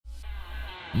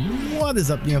What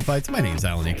is up, neophytes? My name's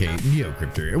Alan, aka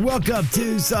NeoCryptor, and welcome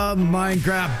to some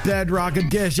Minecraft Bedrock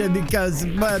Edition, because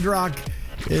Bedrock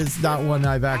is not one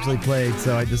I've actually played,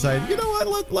 so I decided, you know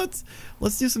what, let's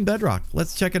do some Bedrock.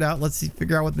 Let's check it out. Let's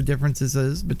figure out what the differences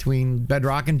is between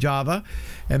Bedrock and Java,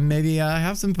 and maybe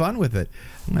have some fun with it.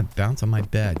 I'm gonna bounce on my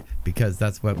bed, because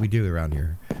that's what we do around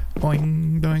here.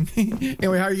 Boing, boing.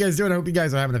 Anyway, how are you guys doing? I hope you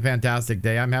guys are having a fantastic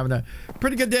day. I'm having a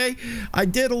pretty good day. I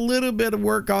did a little bit of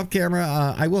work off camera.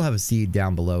 I will have a seed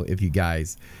down below if you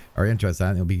guys are interested.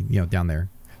 It'll be, you know, down there.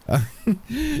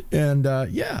 And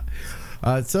yeah.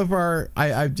 So far,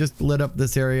 I've just lit up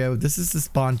this area. This is the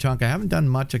spawn chunk. I haven't done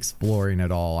much exploring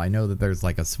at all. I know that there's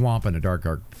like a swamp and a dark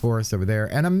forest over there,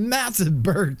 and a massive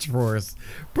birch forest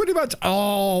pretty much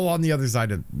all on the other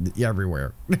side of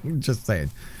everywhere. Just saying.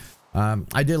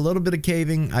 I did a little bit of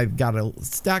caving. I've got a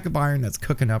stack of iron that's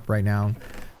cooking up right now.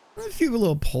 A few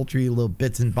little poultry, little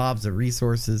bits and bobs of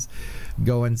resources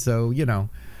going. So, you know,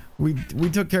 we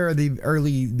took care of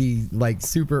the like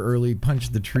super early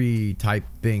punch the tree type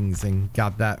things and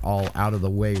got that all out of the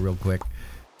way real quick.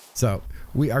 So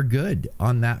we are good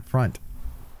on that front.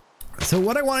 So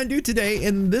what I want to do today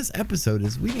in this episode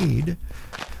is we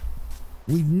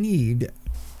need,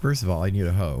 first of all, I need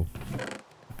a hoe.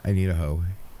 I need a hoe.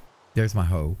 There's my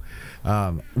hoe.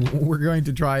 We're going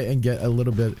to try and get a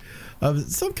little bit of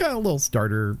some kind of little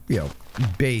starter, you know,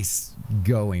 base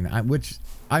going, which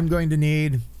I'm going to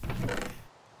need,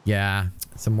 yeah,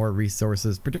 some more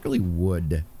resources, particularly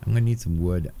wood. I'm gonna need some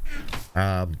wood.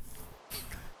 I'm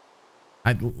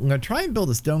gonna try and build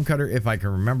a stone cutter if I can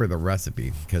remember the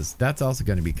recipe, because that's also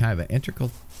going to be kind of an integral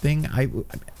thing.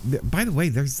 By the way,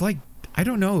 there's like, I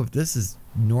don't know if this is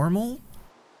normal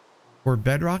for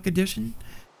Bedrock Edition.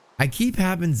 I keep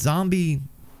having zombie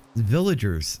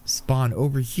villagers spawn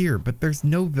over here, but there's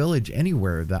no village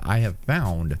anywhere that I have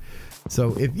found.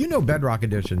 So if you know Bedrock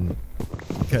Edition,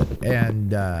 and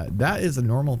that is a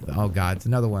normal, oh god, it's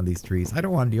another one of these trees. I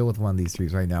don't want to deal with one of these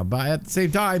trees right now, but at the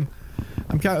same time,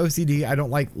 I'm kind of OCD. I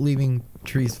don't like leaving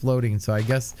trees floating, so I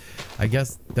guess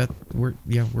that we're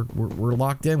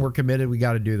locked in. We're committed. We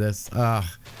got to do this.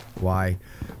 Why?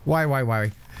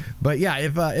 But yeah,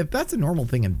 if that's a normal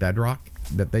thing in Bedrock,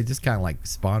 that they just kind of like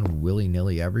spawn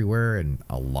willy-nilly everywhere, and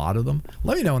a lot of them,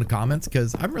 let me know in the comments,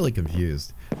 because I'm really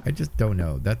confused. I just don't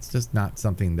know. That's just not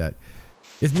something that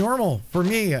is normal for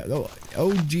me.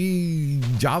 OG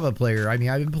Java player. I mean,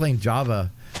 I've been playing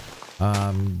Java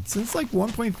since like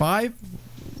 1.5,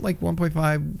 like 1.5,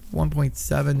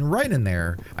 1.7, right in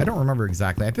there. I don't remember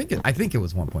exactly. I think it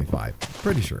was 1.5,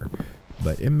 pretty sure,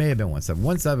 but it may have been 1.7.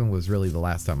 1.7 was really the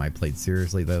last time I played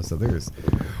seriously, though. So there's,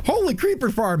 holy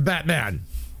creeper farm, Batman.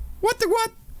 What the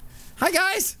what? Hi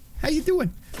guys, how you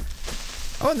doing?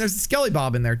 Oh, and there's a Skelly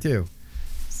Bob in there too.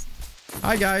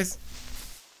 Hi guys,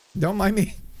 don't mind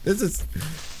me. This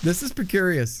is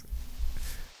precarious.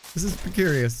 This is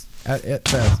precarious at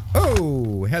best.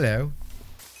 Oh, hello,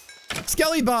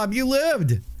 Skelly Bob, you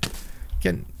lived.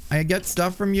 Can I get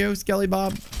stuff from you, Skelly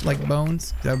Bob? Like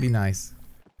bones? That would be nice.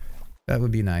 That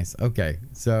would be nice. Okay,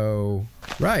 so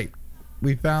right,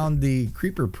 we found the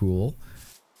creeper pool.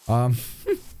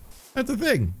 That's a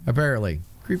thing, apparently.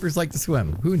 Creepers like to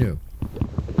swim. Who knew?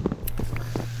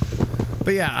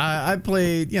 But yeah, I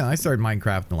played, you know, I started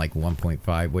Minecraft in like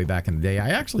 1.5 way back in the day. I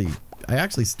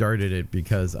actually started it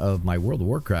because of my World of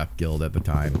Warcraft guild at the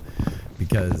time,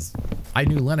 because I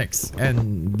knew Linux,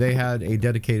 and they had a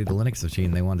dedicated Linux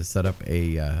machine. They wanted to set up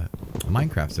a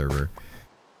Minecraft server.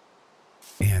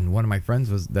 And one of my friends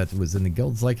was in the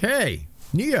guild was like, hey,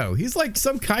 Neo, he's like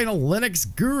some kind of Linux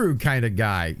guru kind of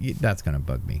guy. That's gonna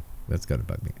bug me. That's gonna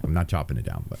bug me. I'm not chopping it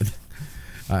down,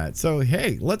 but so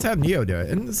hey, let's have Neo do it.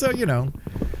 And so, you know,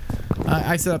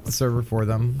 I set up the server for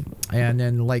them, and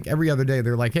then like every other day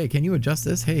they're like, hey, can you adjust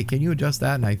this? Hey, can you adjust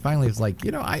that? And I finally was like,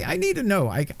 you know, I need to know.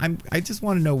 I just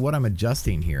want to know what I'm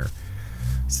adjusting here.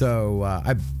 So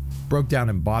I broke down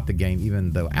and bought the game,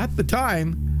 even though at the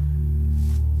time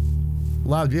a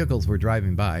lot of vehicles were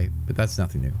driving by, but that's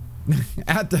nothing new.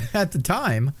 at the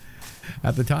time,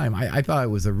 I thought it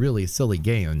was a really silly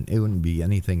game, and it wouldn't be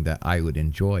anything that I would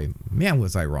enjoy. Man,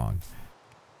 was I wrong.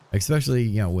 Especially,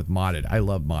 you know, with modded. I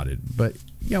love modded, but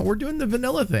you know, we're doing the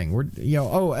vanilla thing. We're, you know,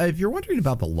 oh, if you're wondering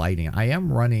about the lighting, I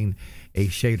am running a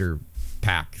shader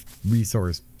pack,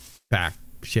 resource pack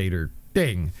shader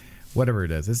thing, whatever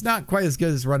it is. It's not quite as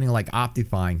good as running like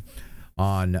Optifine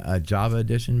on a Java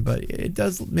Edition, but it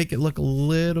does make it look a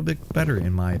little bit better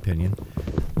in my opinion.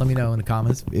 Let me know in the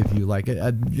comments if you like it.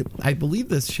 I believe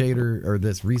this shader or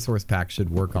this resource pack should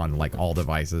work on like all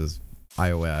devices,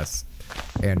 iOS,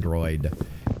 Android,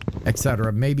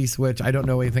 etc. Maybe Switch. I don't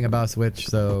know anything about Switch,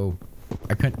 so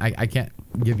I can't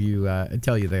give you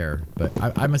tell you there, but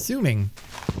I'm assuming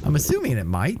it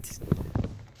might.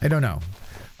 I don't know.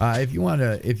 If you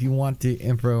want the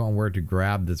info on where to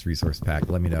grab this resource pack,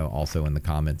 let me know also in the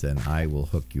comments, and I will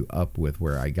hook you up with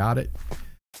where I got it.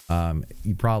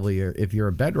 You probably are, if you're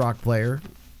a Bedrock player,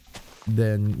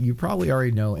 then you probably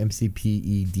already know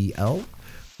MCPEDL,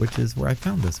 which is where I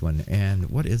found this one. And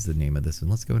what is the name of this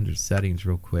one? Let's go into settings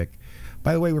real quick.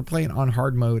 By the way, we're playing on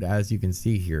hard mode, as you can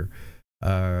see here.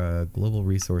 Global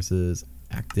resources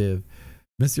active.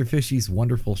 Mr. Fishy's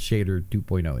Wonderful Shader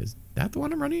 2.0. Is that the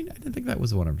one I'm running? I didn't think that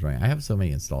was the one I'm running. I have so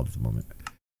many installed at the moment.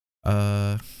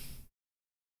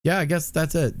 Yeah, I guess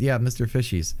that's it. Yeah, Mr.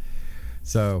 Fishy's.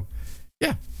 So,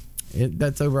 yeah.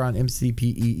 That's over on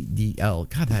MCPEDL.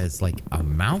 God, that is like a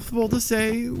mouthful to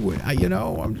say. You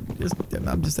know,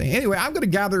 I'm just saying. Anyway, I'm going to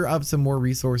gather up some more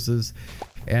resources,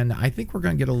 and I think we're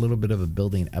going to get a little bit of a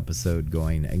building episode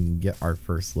going and get our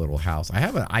first little house. I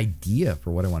have an idea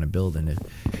for what I want to build, and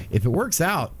if it works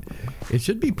out, it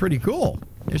should be pretty cool.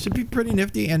 It should be pretty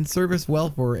nifty and serve us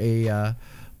well for a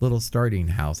little starting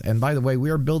house. And by the way, we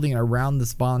are building around the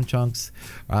spawn chunks.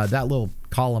 That little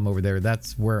column over there,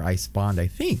 that's where I spawned, I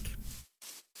think.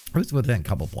 It was within a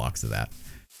couple blocks of that,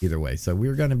 either way. So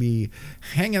we're going to be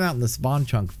hanging out in the spawn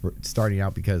chunk for starting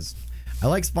out, because I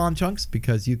like spawn chunks,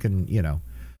 because you can, you know,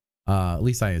 at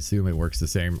least I assume it works the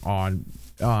same on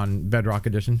Bedrock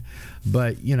Edition.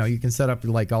 But, you know, you can set up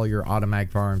like all your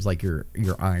automatic farms, like your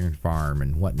iron farm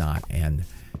and whatnot. And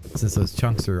since those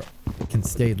chunks can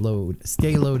stay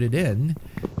loaded in,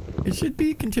 it should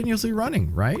be continuously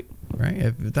running, right? Right?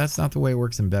 If that's not the way it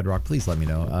works in Bedrock, please let me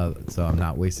know, so I'm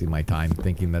not wasting my time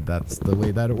thinking that that's the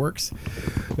way that it works.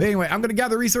 But anyway, I'm going to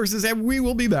gather resources, and we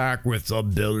will be back with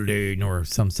some building or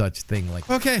some such thing. Like,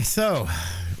 okay, so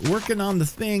working on the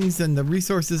things and the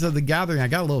resources of the gathering. I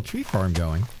got a little tree farm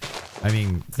going. I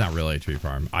mean, it's not really a tree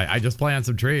farm. I just planted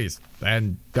some trees,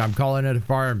 and I'm calling it a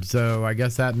farm, so I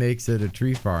guess that makes it a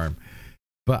tree farm.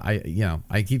 But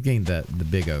I keep getting the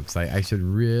big oaks. I should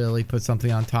really put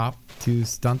something on top to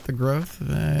stunt the growth.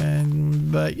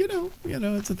 But you know,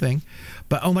 it's a thing.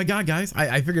 But oh my God, guys,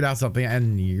 I figured out something,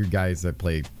 and you guys that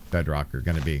play Bedrock are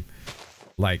gonna be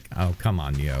like, oh come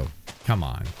on, Neo, come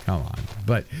on.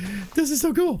 But this is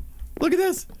so cool. Look at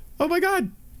this. Oh my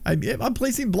God, I'm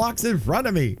placing blocks in front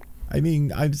of me. I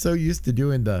mean, I'm so used to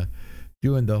doing the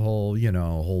whole, you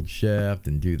know, hold shift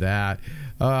and do that.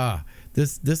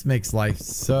 This makes life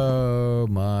so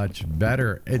much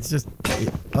better. It's just,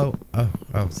 oh,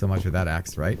 so much for that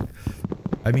axe, right?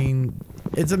 I mean,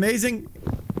 it's amazing.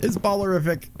 It's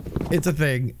ballerific. It's a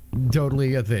thing,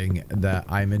 totally a thing that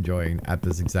I'm enjoying at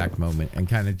this exact moment, and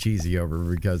kind of cheesy over,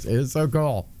 because it is so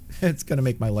cool. It's going to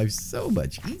make my life so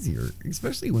much easier,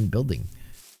 especially when building.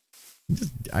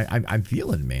 I'm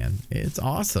feeling, man. It's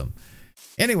awesome.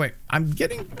 Anyway, I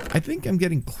think I'm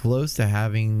getting close to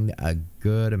having a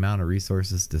good amount of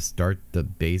resources to start the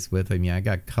base with. I mean, I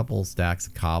got a couple stacks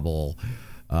of cobble.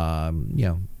 You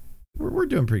know, we're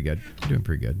doing pretty good. We're doing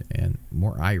pretty good. And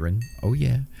more iron. Oh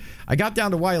yeah. I got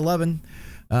down to Y11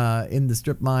 in the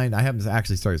strip mine. I haven't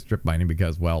actually started strip mining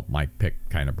because, well, my pick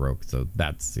kind of broke. So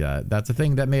that's a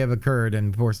thing that may have occurred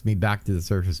and forced me back to the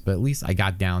surface. But at least I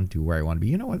got down to where I want to be.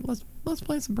 You know what? Let's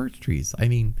plant some birch trees. I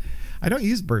mean, I don't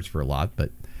use birch for a lot, but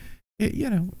you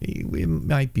know, we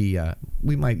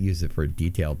might use it for a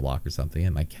detail block or something.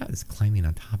 And my cat is climbing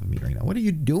on top of me right now. What are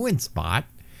you doing, Spot?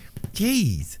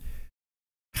 Jeez,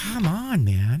 come on,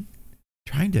 man.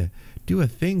 Trying to do a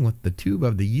thing with the tube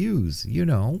of the U's, you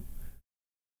know.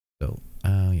 So,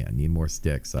 oh yeah, I need more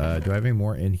sticks. Do I have any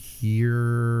more in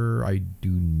here? I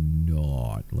do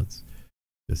not. Let's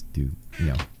just do, you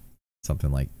know,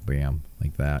 something like bam,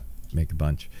 like that. Make a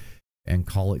bunch and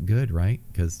call it good, right?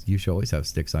 Because you should always have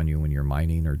sticks on you when you're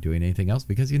mining or doing anything else,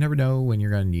 because you never know when you're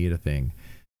going to need a thing.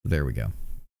 There we go.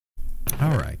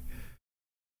 All right.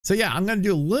 So yeah, I'm going to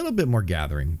do a little bit more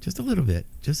gathering, just a little bit,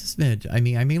 just a smidge. I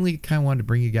mean, I mainly kind of wanted to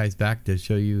bring you guys back to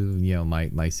show you, you know,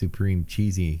 my supreme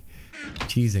cheesing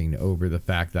over the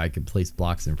fact that I can place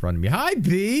blocks in front of me. Hi,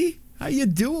 bee. How you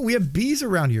doing? We have bees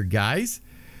around here, guys.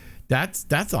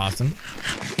 That's awesome.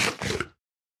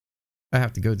 I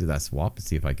have to go to that swamp and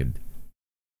see if I could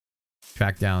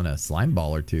track down a slime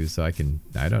ball or two, so I can,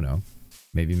 I don't know,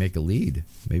 maybe make a lead.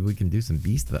 Maybe we can do some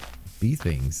bee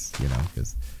things, you know,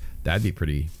 because that'd be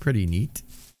pretty neat.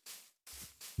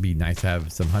 Be nice to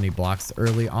have some honey blocks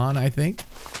early on, I think.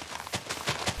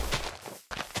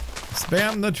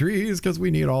 Spam the trees because we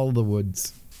need all the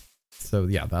woods. So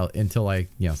yeah, until I,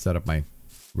 you know, set up my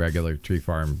regular tree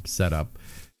farm setup,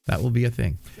 that will be a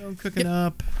thing. So cooking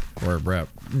up, or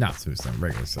not smooth stone,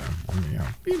 regular stone. I mean,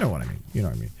 you know what I mean. You know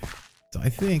what I mean. So I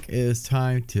think it is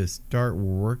time to start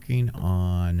working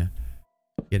on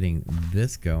getting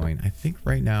this going. I think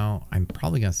right now I'm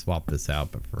probably going to swap this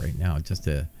out, but for right now, just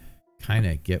to kind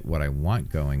of get what I want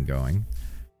going,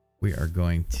 we are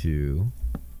going to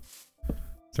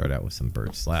start out with some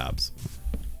birch slabs.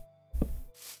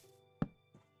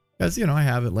 Because, you know, I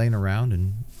have it laying around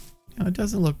and, you know, it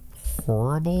doesn't look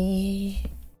horrible.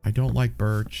 I don't like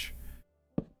birch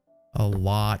a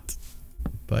lot,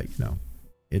 but, you know,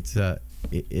 it's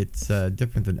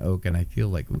different than oak, and I feel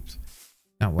like, oops,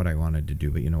 not what I wanted to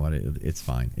do, but you know what? It's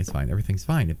fine. It's fine. Everything's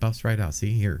fine. It buffs right out.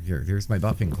 See, here's my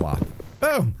buffing cloth.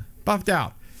 Boom! Buffed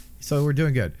out. So we're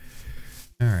doing good.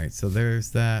 All right, so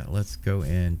there's that. Let's go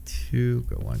into,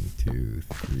 go 1, 2,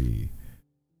 3,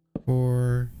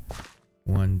 4,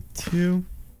 1, 2.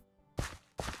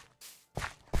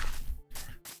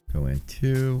 Go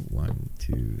into 1,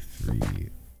 2, 3,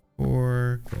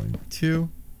 4. Go in 2.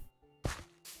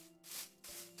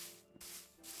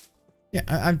 Yeah,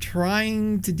 I'm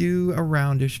trying to do a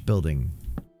roundish building.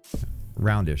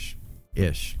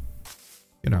 Roundish-ish.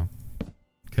 You know.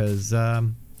 Because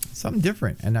something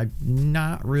different. And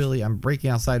I'm breaking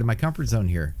outside of my comfort zone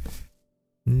here.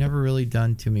 Never really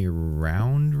done too many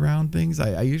round things.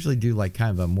 I usually do like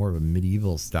kind of a more of a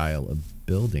medieval style of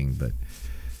building. But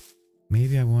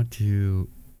maybe I want to...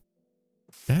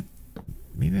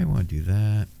 Maybe I want to do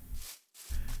that.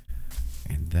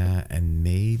 And that, and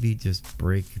maybe just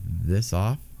break this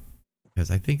off,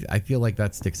 because I feel like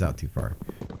that sticks out too far.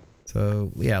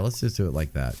 So yeah, let's just do it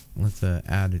like that. Let's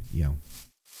add it, you know,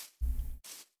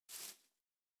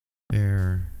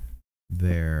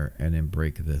 there, and then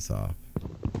break this off.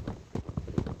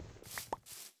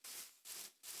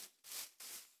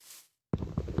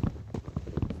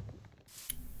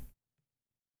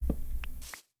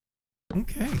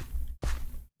 Okay.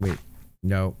 Wait,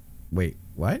 no, wait,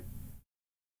 what?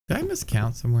 Did I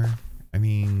miscount somewhere? I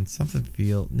mean, something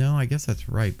feel... No, I guess that's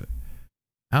right, but...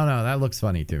 I don't know. That looks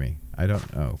funny to me. I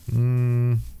don't know.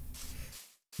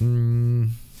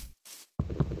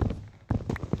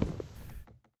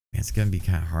 It's going to be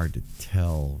kind of hard to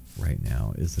tell right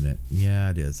now, isn't it?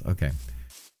 Yeah, it is. Okay.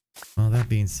 Well, that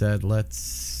being said, let's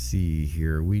see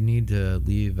here. We need to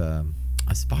leave a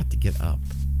spot to get up.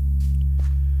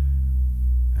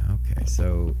 Okay,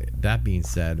 so that being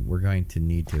said, we're going to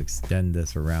need to extend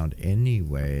this around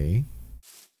anyway.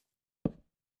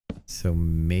 So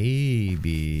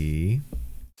maybe...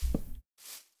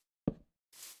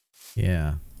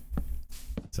 Yeah.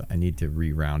 So I need to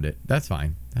re-round it. That's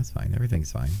fine. That's fine.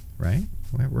 Everything's fine, right?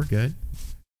 We're good.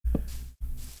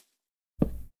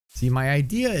 See, my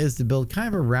idea is to build kind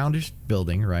of a roundish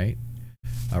building, right?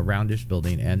 A roundish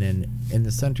building. And then in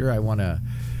the center, I want to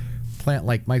plant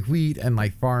like my wheat and my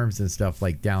farms and stuff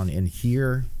like down in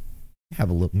here.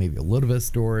 Have a little, maybe a little bit of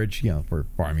storage, you know, for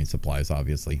farming supplies,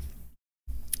 obviously.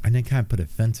 And then kind of put a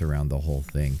fence around the whole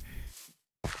thing.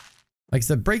 Like I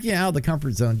said, breaking out of the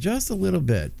comfort zone just a little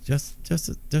bit, just a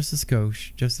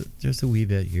skosh, just a wee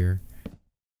bit here.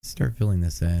 Start filling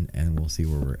this in, and we'll see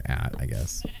where we're at, I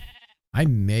guess. I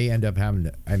may end up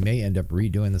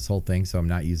redoing this whole thing, so I'm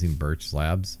not using birch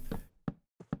slabs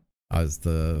as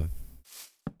the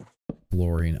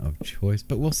flooring of choice,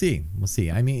 but we'll see. We'll see.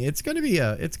 I mean, it's gonna be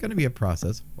a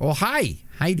process. Oh, hi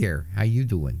there. How you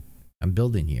doing? I'm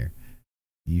building here.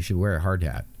 You should wear a hard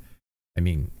hat. I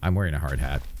mean, I'm wearing a hard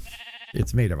hat.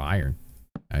 It's made of iron,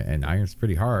 and iron's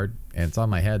pretty hard, and it's on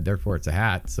my head, therefore it's a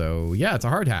hat. So yeah, it's a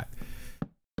hard hat.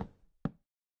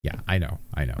 Yeah, I know.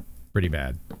 Pretty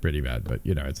bad, but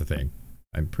you know, it's a thing.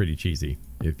 I'm pretty cheesy.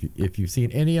 If you've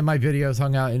seen any of my videos,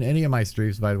 hung out in any of my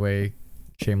streams, by the way,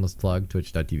 shameless plug,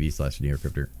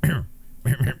 twitch.tv/neocryptor,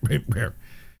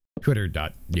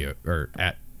 twitter.neo or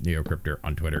at neocryptor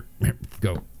on Twitter.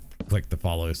 Go click the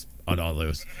follows on all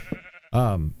those.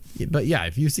 But yeah,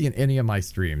 if you've seen any of my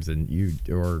streams and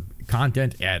or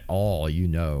content at all, you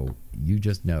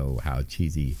just know how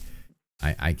cheesy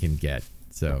I can get.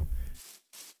 So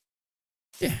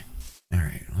yeah. All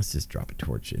right, let's just drop a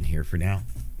torch in here for now.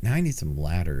 Now I need some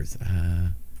ladders.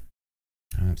 I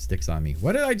don't have sticks on me.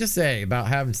 What did I just say about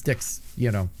having sticks?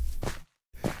 You know.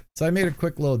 So I made a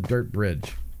quick little dirt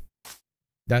bridge.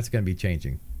 That's going to be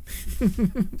changing.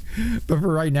 But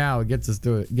for right now, it gets us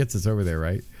over there,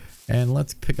 right? And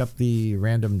let's pick up the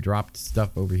random dropped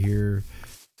stuff over here.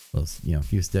 Well, you know, a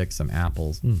few sticks, some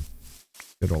apples.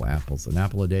 Good old apples. An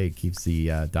apple a day keeps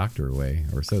the doctor away,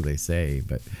 or so they say.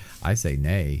 But I say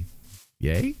nay.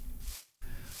 Yay?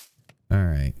 All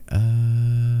right.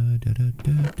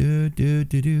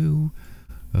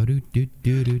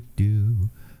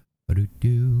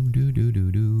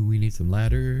 We need some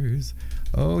ladders.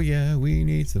 Oh yeah, we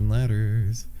need some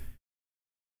ladders.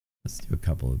 Let's do a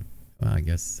couple of, well, I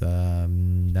guess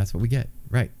that's what we get.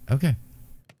 Right, okay.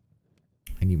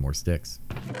 I need more sticks.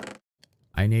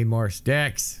 I need more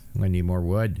sticks. I need more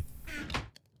wood.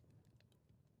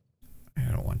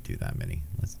 I don't want to do that many.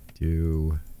 Let's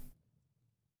do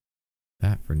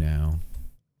that for now.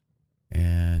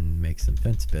 And make some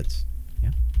fence bits.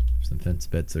 Yeah, some fence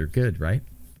bits are good, right?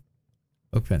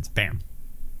 Oak fence, bam.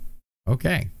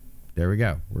 Okay, there we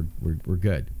go. We're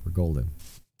good. We're golden.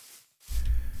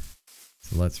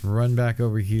 So let's run back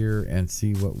over here and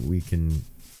see what we can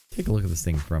take a look at this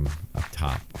thing from up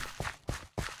top.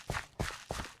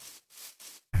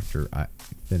 After I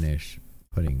finish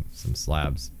putting some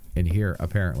slabs in here,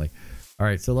 apparently. All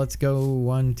right, so let's go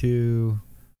 1, 2,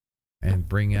 and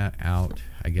bring that out,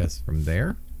 I guess, from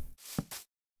there.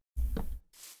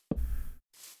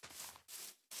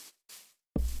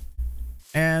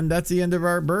 And that's the end of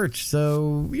our birch.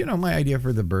 So, you know, my idea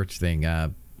for the birch thing,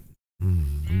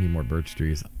 we need more birch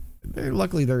trees.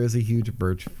 Luckily, there is a huge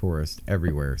birch forest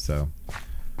everywhere, so.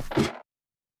 All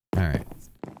right.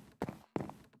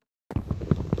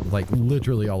 Like,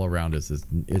 literally all around us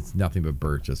it's nothing but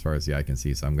birch as far as the eye can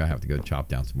see, so I'm gonna have to go chop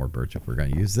down some more birch if we're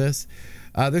gonna use this.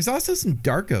 There's also some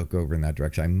dark oak over in that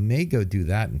direction. I may go do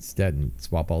that instead and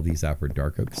swap all these out for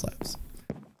dark oak slabs.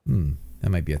 That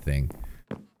might be a thing.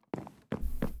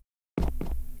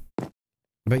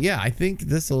 But yeah, I think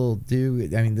this will do.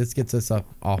 I mean, this gets us up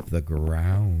off the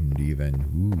ground even.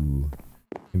 Ooh,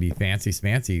 can be fancy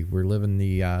smancy. We're living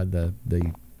the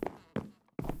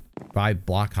 5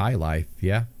 block high life.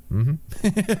 Yeah. All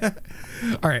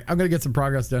right, I'm gonna get some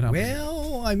progress done.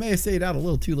 Well, I may have stayed out a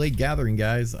little too late gathering,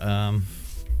 guys.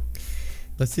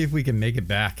 Let's see if we can make it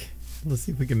back. Let's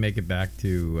see if we can make it back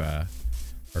to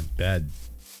our bed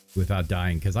without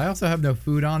dying, because I also have no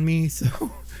food on me,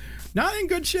 so not in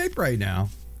good shape right now.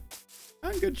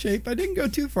 Not in good shape. I didn't go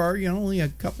too far, you know, only a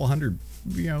couple hundred,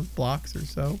 you know, blocks or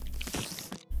so.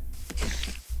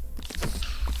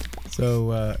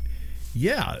 So,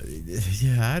 yeah,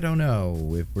 I don't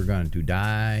know if we're going to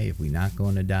die, if we're not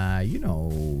going to die. You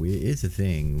know, it's a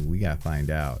thing. We got to find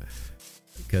out,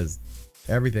 because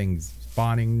everything's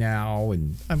spawning now,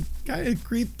 and I'm kind of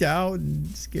creeped out and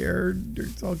scared.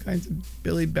 There's all kinds of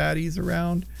Billy Baddies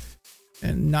around,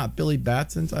 and not Billy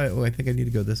Batsons. I think I need to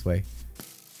go this way.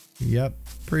 Yep,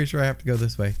 pretty sure I have to go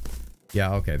this way.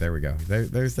 Yeah, okay, there we go.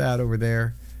 There's that over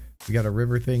there. We got a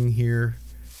river thing here.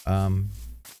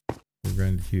 We're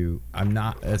going to, I'm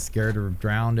not as scared of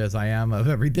drowned as I am of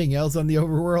everything else on the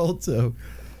overworld, so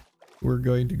we're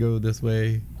going to go this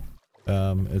way.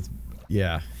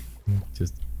 Yeah,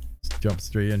 just jump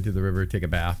straight into the river, take a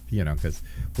bath, you know, because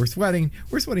we're sweating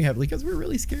heavily because we're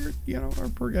really scared, you know, our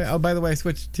poor guy. Oh, by the way, I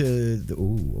switched to the,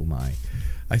 oh my,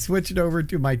 I switched over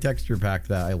to my texture pack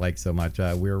that I like so much.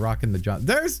 We were rocking the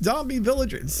there's zombie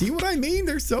villagers. See what I mean?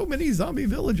 There's so many zombie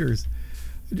villagers.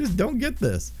 I just don't get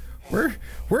this. Where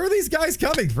are these guys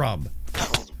coming from?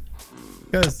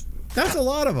 Because that's a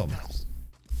lot of them.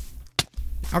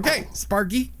 Okay,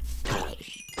 Sparky.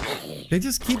 They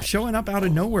just keep showing up out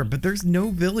of nowhere, but there's no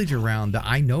village around that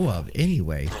I know of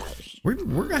anyway. We're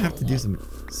gonna have to do some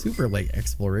super late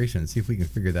exploration, see if we can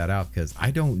figure that out, because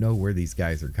I don't know where these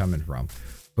guys are coming from.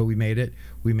 But we made it.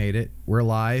 We made it. We're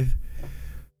alive.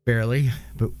 Barely.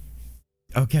 But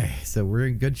okay, so we're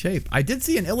in good shape. I did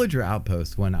see an illager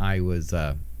outpost when I was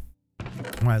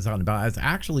on about. I was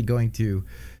actually going to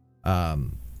I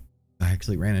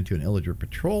actually ran into an illager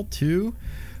patrol too,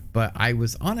 but I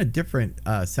was on a different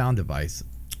sound device,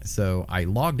 so I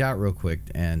logged out real quick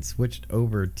and switched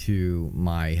over to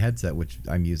my headset, which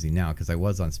I'm using now because I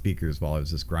was on speakers while I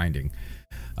was just grinding.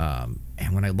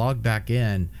 And when I logged back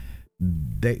in,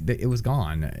 it was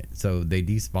gone, so they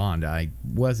despawned. I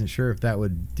wasn't sure if that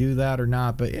would do that or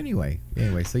not, but anyway,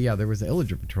 so yeah, there was an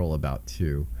illager patrol about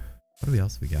too. What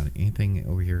else we got? Anything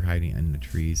over here hiding in the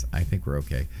trees? I think we're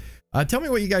okay. Tell me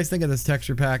what you guys think of this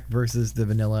texture pack versus the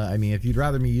vanilla. I mean, if you'd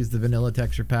rather me use the vanilla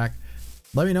texture pack,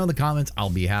 let me know in the comments. I'll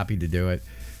be happy to do it.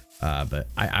 But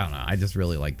I don't know. I just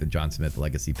really like the John Smith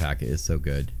Legacy pack. It is so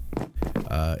good.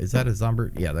 Is that a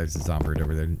zombird? Yeah, there's a zombird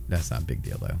over there. That's not a big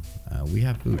deal though. We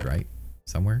have food, right?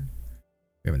 Somewhere?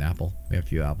 We have an apple. We have a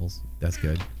few apples. That's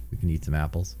good. We can eat some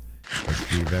apples. Let's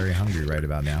be very hungry right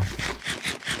about now.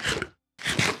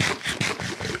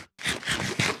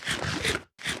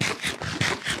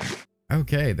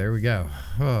 Okay, there we go.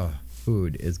 Oh,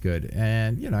 food is good.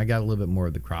 And, you know, I got a little bit more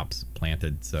of the crops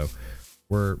planted, so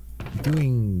we're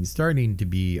starting to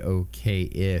be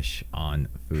okay-ish on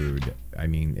food. I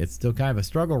mean, it's still kind of a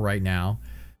struggle right now,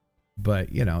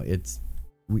 but, you know,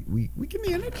 we can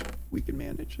manage. We can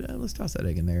manage. Let's toss that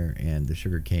egg in there and the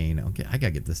sugar cane. Okay, I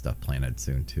gotta get this stuff planted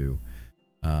soon too.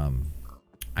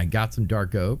 I got some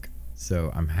dark oak,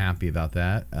 so I'm happy about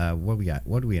that. What we got?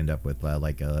 What do we end up with?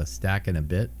 Like a stack and a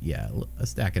bit? Yeah, a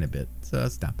stack and a bit. So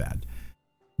that's not bad.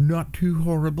 Not too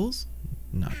horribles.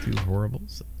 Not too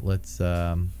horribles. Let's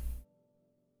start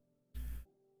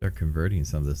converting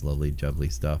some of this lovely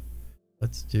jubbly stuff.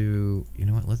 Let's do, you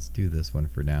know what? Let's do this one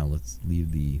for now. Let's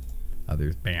leave the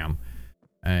others. Bam.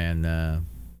 And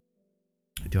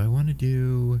do I want to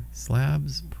do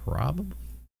slabs? Probably.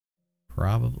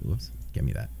 Whoops. Give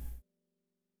me that.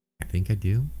 I think I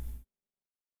do.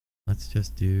 Let's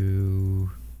just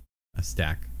do a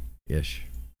stack-ish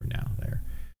for now there.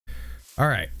 All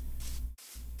right.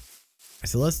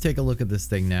 So let's take a look at this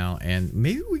thing now, and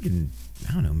maybe we can,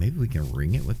 I don't know, maybe we can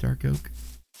ring it with dark oak.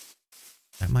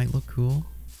 That might look cool.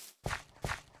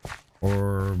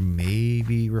 Or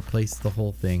maybe replace the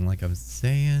whole thing like I'm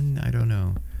saying. I don't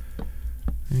know.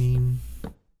 I mean,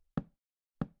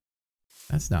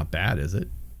 that's not bad, is it?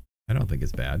 I don't think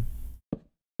it's bad.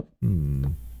 I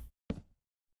mean,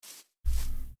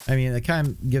 it kind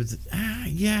of gives,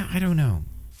 yeah, I don't know.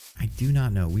 I do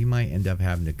not know. We might end up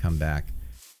having to come back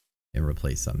and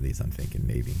replace some of these, I'm thinking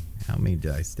maybe. How many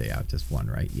did I stay out? Just one,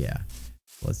 right? Yeah.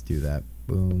 Let's do that.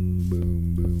 Boom,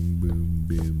 boom, boom, boom,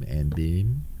 boom, and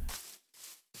boom.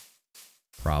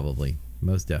 Probably.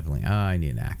 Most definitely. I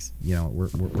need an axe. You know,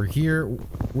 we're here.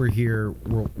 We're here.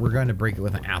 We're going to break it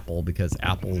with an apple because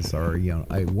apples are, you know,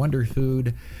 a wonder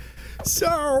food.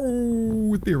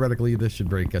 So theoretically, this should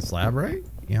break a slab, right?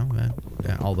 You know,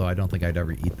 although I don't think I'd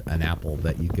ever eat an apple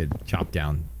that you could chop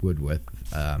down wood with.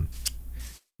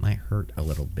 Might hurt a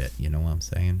little bit. You know what I'm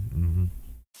saying?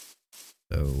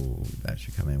 So that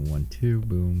should come in 1, 2,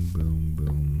 boom, boom,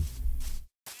 boom.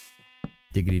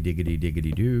 Diggity, diggity,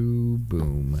 diggity, doo,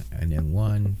 boom. And then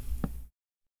 1.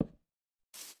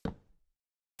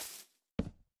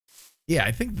 Yeah,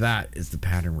 I think that is the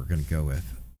pattern we're going to go with.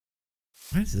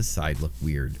 Why does this side look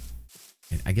weird?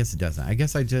 I guess it doesn't. I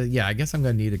guess I just, yeah, I guess I'm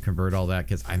going to need to convert all that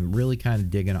because I'm really kind of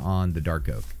digging on the dark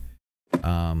oak.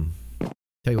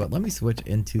 Tell you what, let me switch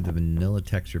into the vanilla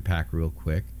texture pack real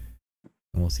quick.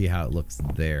 And we'll see how it looks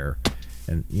there.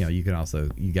 And, you know, you can also,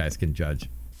 you guys can judge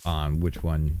on which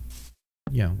one,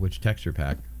 you know, which texture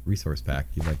pack, resource pack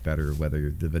you like better, whether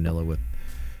the vanilla with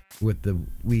the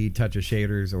wee touch of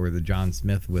shaders or the John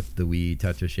Smith with the wee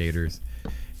touch of shaders.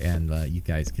 And you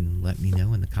guys can let me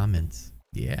know in the comments.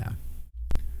 Yeah.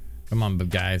 Come on,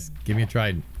 guys. Give me a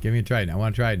trident. Give me a trident. I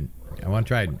want a trident. I want a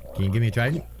trident. Can you give me a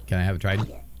trident? Can I have a trident?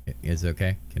 Is it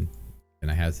okay? Can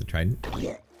I have the trident?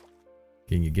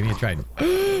 Can you give me a trident?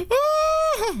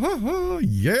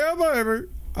 Yeah, baby.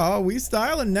 Oh, we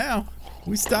styling now.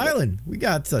 We styling. We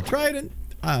got a trident.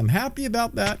 I'm happy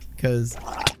about that because,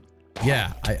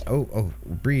 yeah.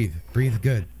 Breathe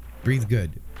good. Breathe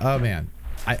good. Oh man,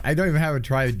 I don't even have a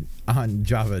trident on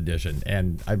Java Edition,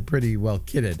 and I'm pretty well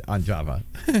kitted on Java.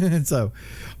 So,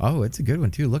 oh, it's a good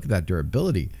one too. Look at that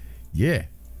durability. Yeah.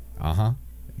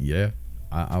 Yeah.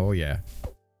 Oh yeah.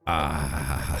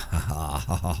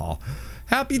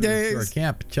 Happy days. Our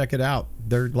camp. Check it out.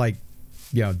 They're like,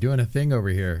 you know, doing a thing over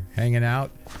here, hanging out.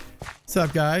 What's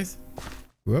up, guys?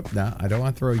 Whoop! No, I don't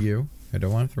want to throw you. I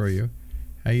don't want to throw you.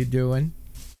 How you doing?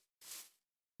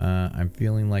 I'm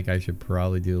feeling like I should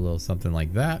probably do a little something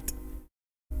like that.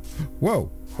 Whoa!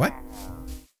 What?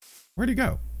 Where'd he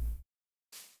go?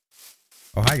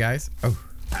 Oh, hi guys. Oh.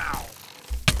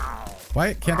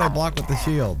 Why can't I block with the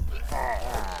shield?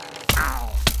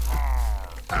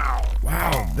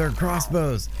 Wow, they're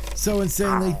crossbows. So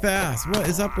insanely fast. What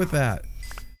is up with that?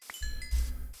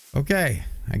 Okay,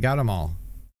 I got them all.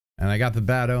 And I got the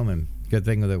bad omen. Good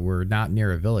thing that we're not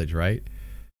near a village, right?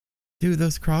 Dude,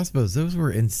 those crossbows, those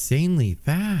were insanely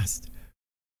fast.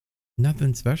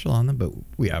 Nothing special on them, but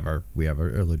we have our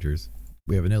illagers.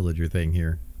 We have an illager thing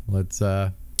here. Let's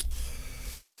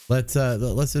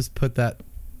just put that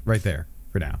right there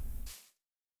for now.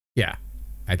 Yeah,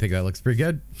 I think that looks pretty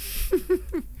good.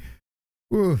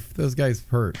 Oof, those guys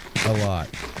hurt a lot.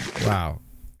 Wow.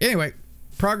 Anyway,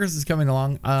 progress is coming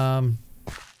along. I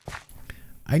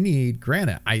need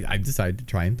granite. I decided to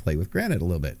try and play with granite a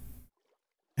little bit.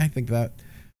 I think that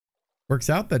works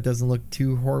out. That doesn't look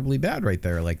too horribly bad right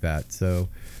there like that. So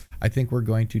I think we're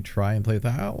going to try and play with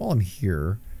that. While I'm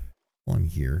here,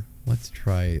 let's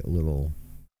try a little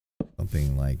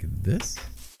something like this.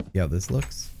 Yeah, this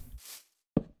looks,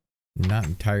 not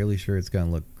entirely sure it's going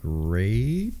to look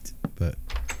great, but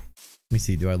let me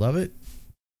see. Do I love it?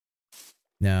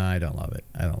 No, I don't love it.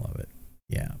 I don't love it.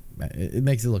 Yeah, it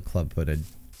makes it look club-footed.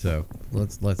 So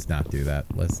let's not do that.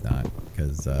 Let's not,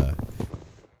 because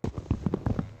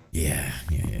yeah.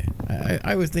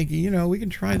 I was thinking, you know, we can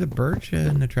try the birch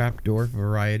and the trapdoor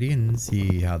variety and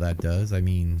see how that does. I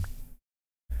mean,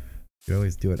 we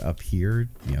always do it up here,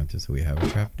 you know, just so we have a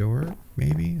trapdoor,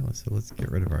 maybe. Let's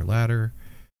get rid of our ladder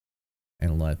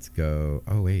and let's go.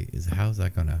 Oh wait, how's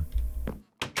that gonna?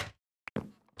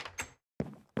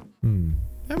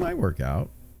 That might work out.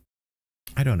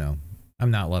 I don't know.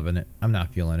 I'm not loving it. I'm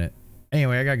not feeling it.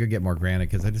 Anyway, I gotta go get more granite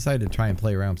because I decided to try and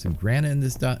play around with some granite in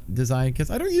this design because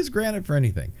I don't use granite for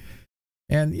anything.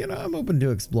 And, you know, I'm open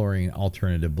to exploring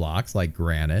alternative blocks like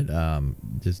granite.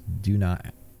 Just do not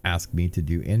ask me to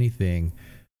do anything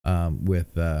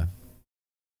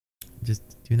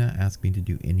just do not ask me to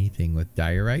do anything with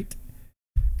diorite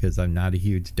because I'm not a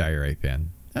huge diorite fan.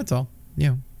 That's all. You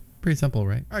know, pretty simple,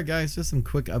 right? All right, guys, just some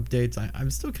quick updates. I'm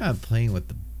still kind of playing with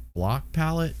the block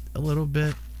palette a little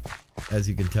bit, as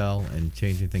you can tell, and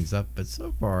changing things up. But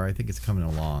so far, I think it's coming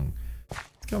along.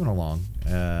 It's coming along.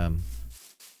 Yeah,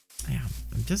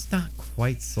 I'm just not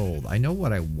quite sold. I know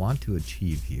what I want to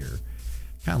achieve here.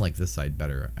 Kind of like this side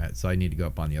better, so I need to go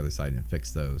up on the other side and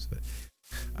fix those. But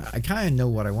I kind of know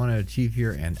what I want to achieve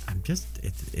here, and I'm just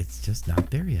it's just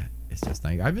not there yet. It's just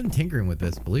not. I've been tinkering with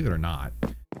this, believe it or not,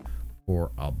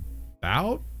 for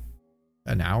about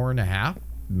an hour and a half,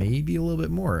 maybe a little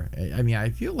bit more. I mean, I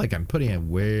feel like I'm putting in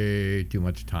way too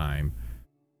much time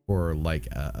for like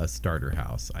a starter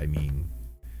house. I mean,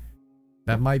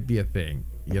 that might be a thing,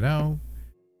 you know?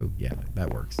 Oh yeah,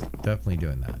 that works. Definitely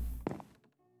doing that.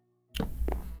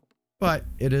 But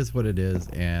it is what it is,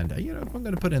 and you know, if I'm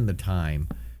going to put in the time,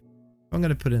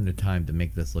 to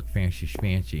make this look fancy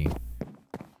schmancy,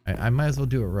 I might as well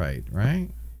do it right?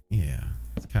 Yeah,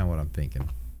 that's kind of what I'm thinking.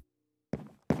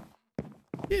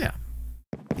 Yeah,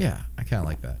 I kind of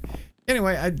like that.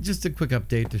 Anyway, just a quick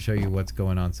update to show you what's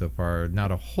going on so far.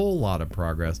 Not a whole lot of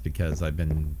progress because I've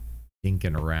been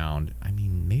dinking around. I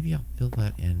mean, maybe I'll fill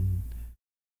that in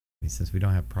since we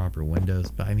don't have proper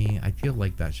windows, but I mean, I feel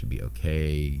like that should be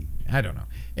okay. I don't know.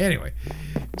 Anyway,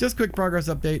 just quick progress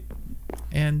update,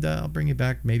 and I'll bring you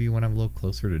back maybe when I'm a little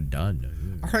closer to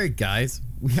done. All right, guys,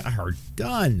 we are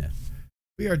done.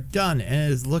 We are done,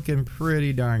 and it is looking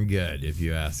pretty darn good, if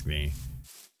you ask me.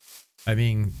 I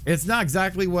mean, it's not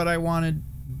exactly what I wanted,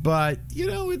 but you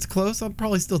know, it's close. I'll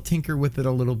probably still tinker with it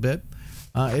a little bit.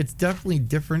 It's definitely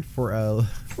different for a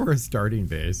starting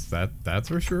base. That's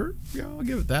for sure. Yeah, I'll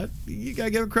give it that. You gotta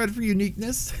give it credit for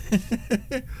uniqueness.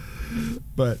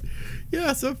 But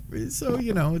yeah, so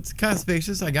you know, it's kind of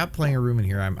spacious. I got plenty of room in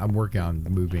here. I'm working on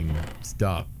moving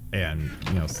stuff and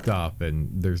and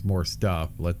there's more stuff.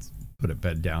 Let's put a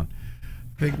bed down.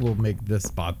 I think we'll make this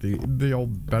spot the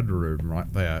old bedroom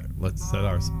right there. Let's set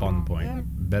our spawn point.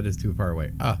 Bed is too far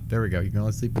away. Ah, there we go. You can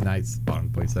only sleep at night.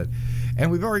 Spawn point set. And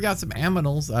we've already got some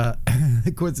aminals.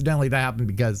 Coincidentally, that happened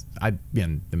because I've been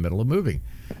in the middle of moving.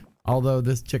 Although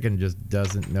this chicken just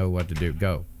doesn't know what to do.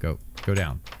 Go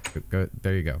down. Go.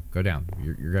 There you go. Go down.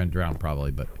 You're gonna drown probably,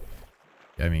 but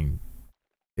I mean,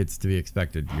 it's to be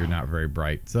expected. You're not very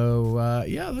bright. So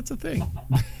yeah, that's a thing.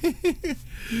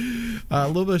 A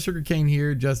little bit of sugarcane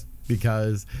here just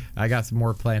because I got some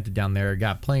more planted down there.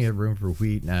 Got plenty of room for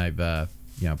wheat, and I've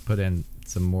put in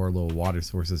some more little water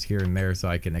sources here and there so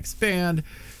I can expand.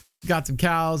 Got some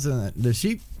cows, and the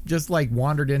sheep just like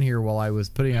wandered in here while I was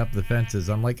putting up the fences.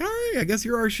 I'm like, all right, I guess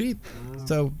you're our sheep.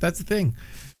 So that's the thing.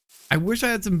 I wish I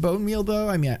had some bone meal though.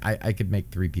 I mean, I could make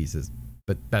 3 pieces.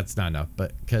 But that's not enough,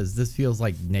 but because this feels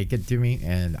like naked to me,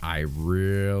 and I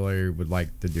really would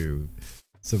like to do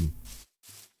some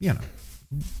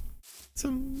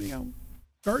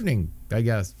gardening, I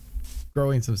guess,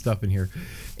 growing some stuff in here.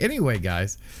 Anyway,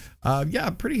 guys,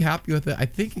 yeah, pretty happy with it. I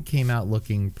think it came out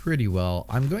looking pretty well.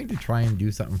 I'm going to try and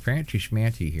do something fancy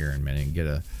schmancy here in a minute and get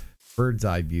a bird's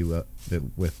eye view of it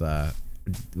with a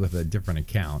different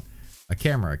account, a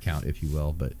camera account, if you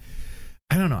will, but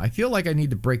I don't know. I feel like I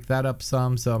need to break that up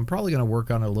some, so I'm probably going to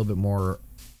work on it a little bit more,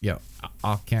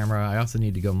 off camera. I also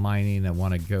need to go mining. I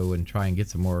want to go and try and get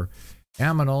some more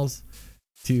aminals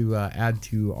to add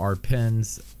to our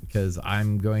pens because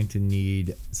I'm going to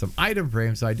need some item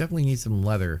frames, so I definitely need some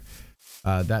leather.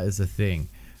 That is a thing.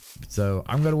 So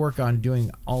I'm going to work on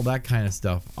doing all that kind of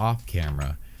stuff off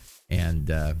camera, and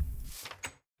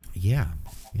yeah,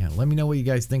 let me know what you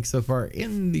guys think so far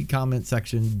in the comment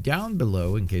section down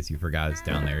below. In case you forgot, it's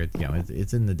down there.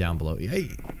 It's in the down below. Hey,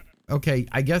 okay,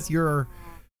 I guess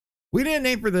we didn't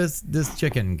name for this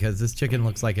chicken because this chicken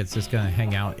looks like it's just gonna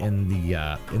hang out in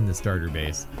the starter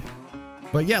base.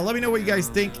 But yeah, let me know what you guys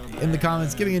think in the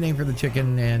comments. Give me a name for the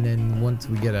chicken, and then once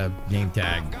we get a name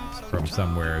tag from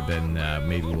somewhere, then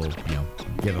maybe we'll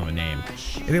give them a name.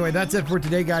 Anyway, that's it for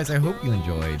today, guys. I hope you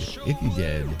enjoyed. If you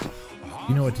did,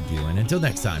 You know what to do. And until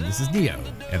next time, this is Neo,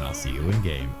 and I'll see you in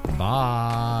game.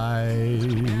 Bye.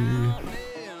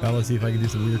 Now let's see if I can do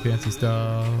some weird fancy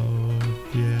stuff.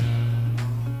 Yeah.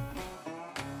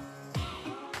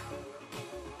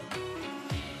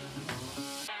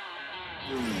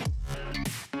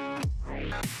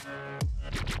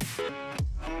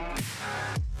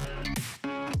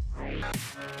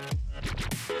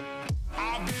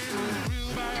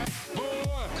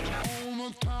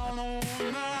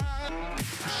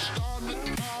 Starting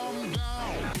to calm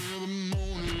down.